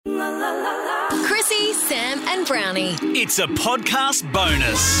and Brownie. It's a podcast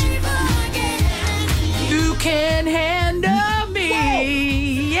bonus. You can handle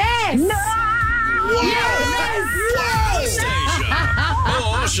me. Yes. No! Yes.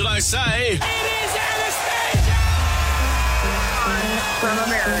 Anastasia. Or should I say, From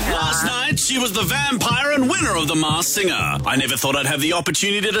America. last night she was the vampire and winner of The Masked Singer. I never thought I'd have the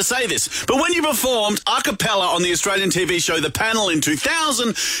opportunity to say this, but when you performed a cappella on the Australian TV show The Panel in 2000,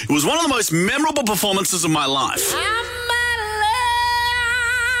 it was one of the most memorable performances of my life.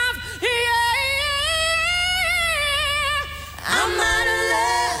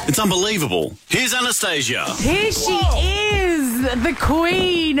 It's unbelievable. Here's Anastasia. Here she is, the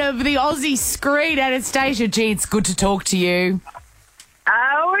queen of the Aussie screen, Anastasia. Gee, it's good to talk to you.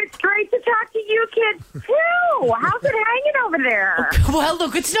 Oh, it's great to talk to you kids, too. How's it hanging over there? Well,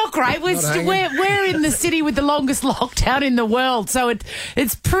 look, it's not great. We're in the city with the longest lockdown in the world, so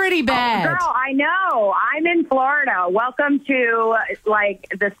it's pretty bad. Oh, girl, I know. I'm in Florida. Welcome to,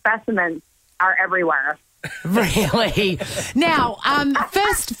 the specimens are everywhere. Really? Now,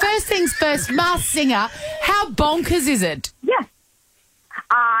 first things first, Masked Singer, how bonkers is it? Yes.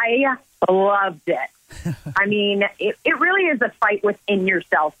 I loved it. I mean, it really is a fight within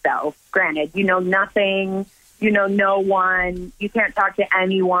yourself, though. Granted, you know nothing, you know no one, you can't talk to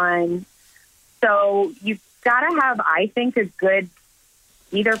anyone. So you've got to have, I think, a good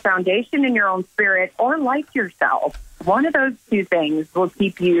either foundation in your own spirit or like yourself. One of those two things will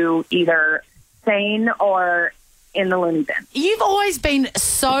keep you either sane or in the loony bin. You've always been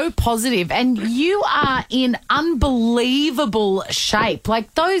so positive and you are in unbelievable shape.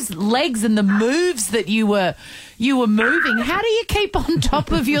 Like those legs and the moves that you were moving. How do you keep on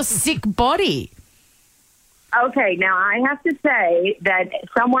top of your sick body? Okay, now I have to say that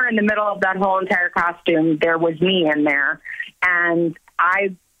somewhere in the middle of that whole entire costume, there was me in there. And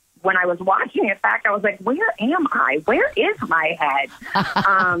when I was watching it back, I was like, where am I? Where is my head?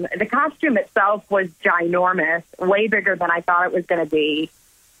 The costume itself was ginormous, way bigger than I thought it was going to be.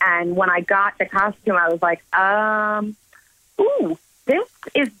 And when I got the costume, I was like, ooh, this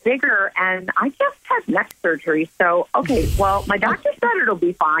is bigger. And I just had neck surgery. So, okay, well, my doctor said it'll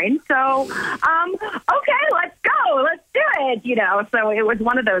be fine. So, okay, let's go. Let's do it. So it was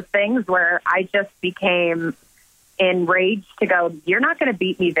one of those things where I just became enraged to go, you're not going to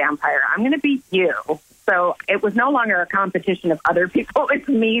beat me, vampire. I'm going to beat you. So it was no longer a competition of other people. It's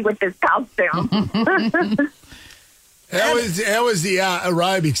me with this costume. How was the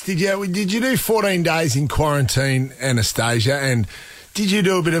aerobics? Did you do 14 days in quarantine, Anastasia? And did you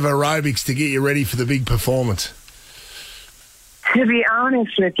do a bit of aerobics to get you ready for the big performance? To be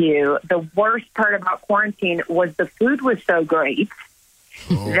honest with you, the worst part about quarantine was the food was so great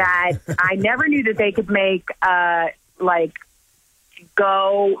that I never knew that they could make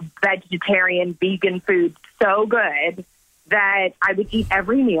go vegetarian, vegan food so good that I would eat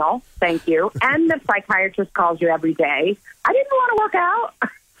every meal. Thank you. And the psychiatrist calls you every day. I didn't want to work out.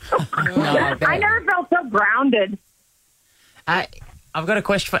 I never felt so grounded. I've got a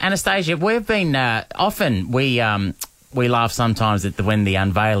question for Anastasia. We've been often we laugh sometimes at when the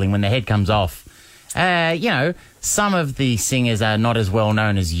unveiling, when the head comes off. Some of the singers are not as well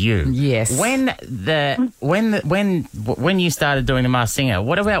known as you. Yes. When you started doing The Masked Singer,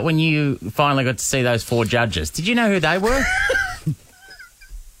 what about when you finally got to see those four judges? Did you know who they were?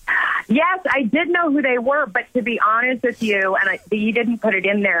 Yes, I did know who they were, but to be honest with you, and you didn't put it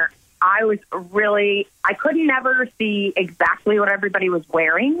in there, I couldn't never see exactly what everybody was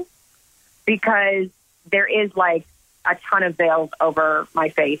wearing because there is a ton of veils over my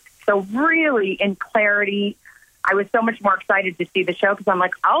face. So really, in clarity, I was so much more excited to see the show because I'm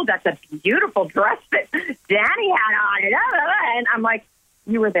like, oh, that's a beautiful dress that Danny had on. And I'm like,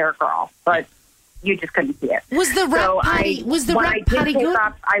 you were there, girl, but you just couldn't see it. Was the rap party? Good?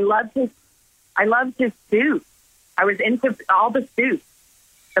 I loved his suit. I was into all the suits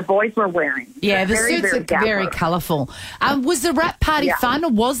the boys were wearing. Yeah, the very, suits very are very colourful. Was the rap party fun, or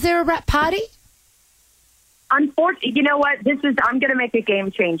was there a rap party? Unfortunately, you know what? I'm going to make a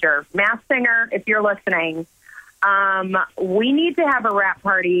game changer. Masked Singer, if you're listening, we need to have a rap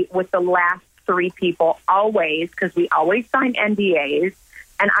party with the last three people always, because we always sign NDAs.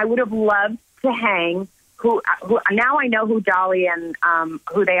 And I would have loved to hang who now I know who Dolly and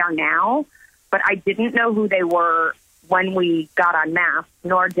who they are now, but I didn't know who they were when we got on Masked,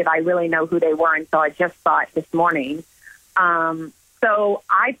 nor did I really know who they were until I just saw it this morning. So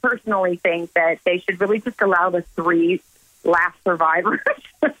I personally think that they should really just allow the three last survivors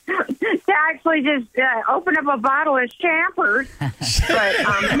to actually just open up a bottle of champers. But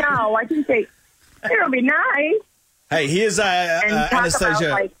no, I think it'll be nice. Hey, here's talk about, Anastasia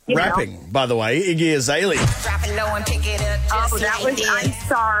like, you know. rapping, by the way. Iggy Azalea. Drop it low and pick it up. Oh, that was. I'm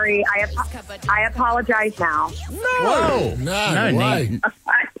sorry. I apologize now. Whoa. No way. need.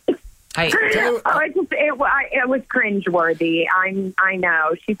 Hey, It was cringeworthy. I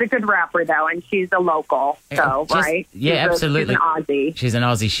know. She's a good rapper though, and she's a local. So right? Yeah, absolutely. She's an Aussie. she's an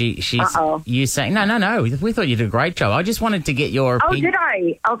Aussie. She's. Uh-oh. You saying no? We thought you did a great job. I just wanted to get your Oh, opinion. did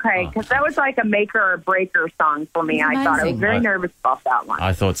I? Okay, because that was like a maker or breaker song for me. I thought I was Amazing. very nervous about that one.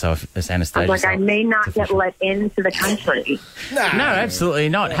 I thought so. As I Anastasia. was like, I may not get let into the country. No, absolutely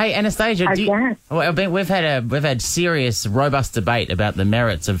not. Hey, Anastasia, Again. we've had serious, robust debate about the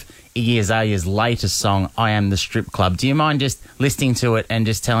merits of Iggy Azalea's latest song, "I Am the Strip Club." Do you mind just listening to it and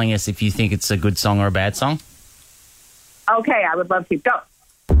just telling us if you think it's a good song or a bad song? Okay, I would love to. Go.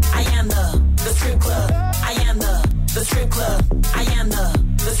 I am the strip club. I am the strip club. I am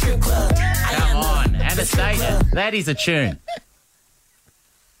the strip club. Come on, Anastasia. That is a tune.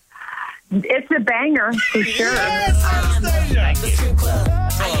 It's a banger for sure. Thank you. Strip club.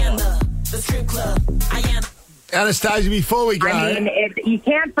 I am the strip club. I am. Anastasia, before we go. I mean, you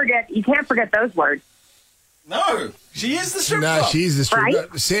can't forget those words. No, she is the strip No, club. she's the strip Right?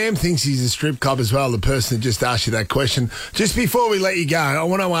 club. Sam thinks he's a strip club as well, the person that just asked you that question. Just before we let you go, I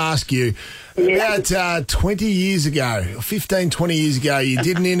want to ask you, about 20 years ago, 15, 20 years ago, you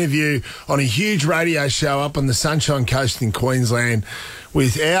did an interview on a huge radio show up on the Sunshine Coast in Queensland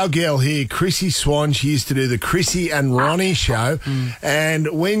with our girl here, Chrissy Swan. She used to do the Chrissy and Ronnie show.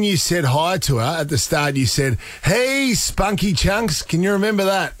 And when you said hi to her at the start, you said, "Hey, Spunky Chunks." Can you remember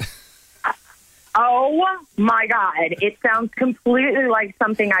that? Oh my God! It sounds completely like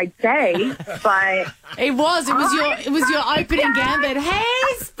something I'd say, but It was your opening gambit.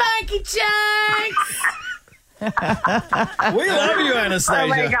 Hey, Spunky Chunks. We love you, Anastasia. oh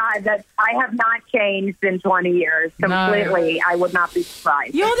my God, I have not changed in 20 years. Completely, I would not be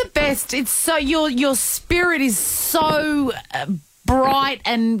surprised. You're the best. It's so your spirit is so bright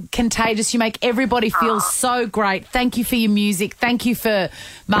and contagious. You make everybody feel so great. Thank you for your music. Thank you for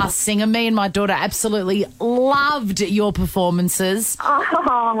Masked Singer. Me and my daughter absolutely loved your performances.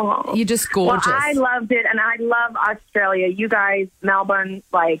 Oh, You're just gorgeous. Well, I loved it, and I love Australia. You guys, Melbourne,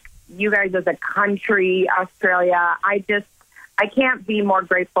 like you guys as a country, Australia. I can't be more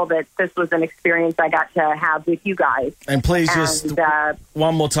grateful that this was an experience I got to have with you guys. And please just And,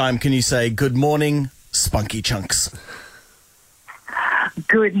 one more time, can you say good morning, Spunky Chunks?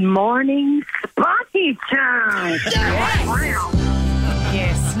 good morning, Spunky Chunks. Wow.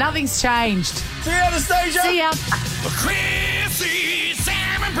 Yes, nothing's changed. See you, Anastasia. See ya. Chrissy,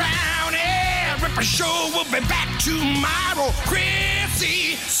 Sam and Brownie, Ripper Show will be back tomorrow.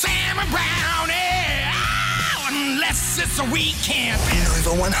 Chrissy, Sam and Brownie, unless it's a weekend.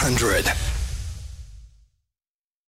 Nova 100.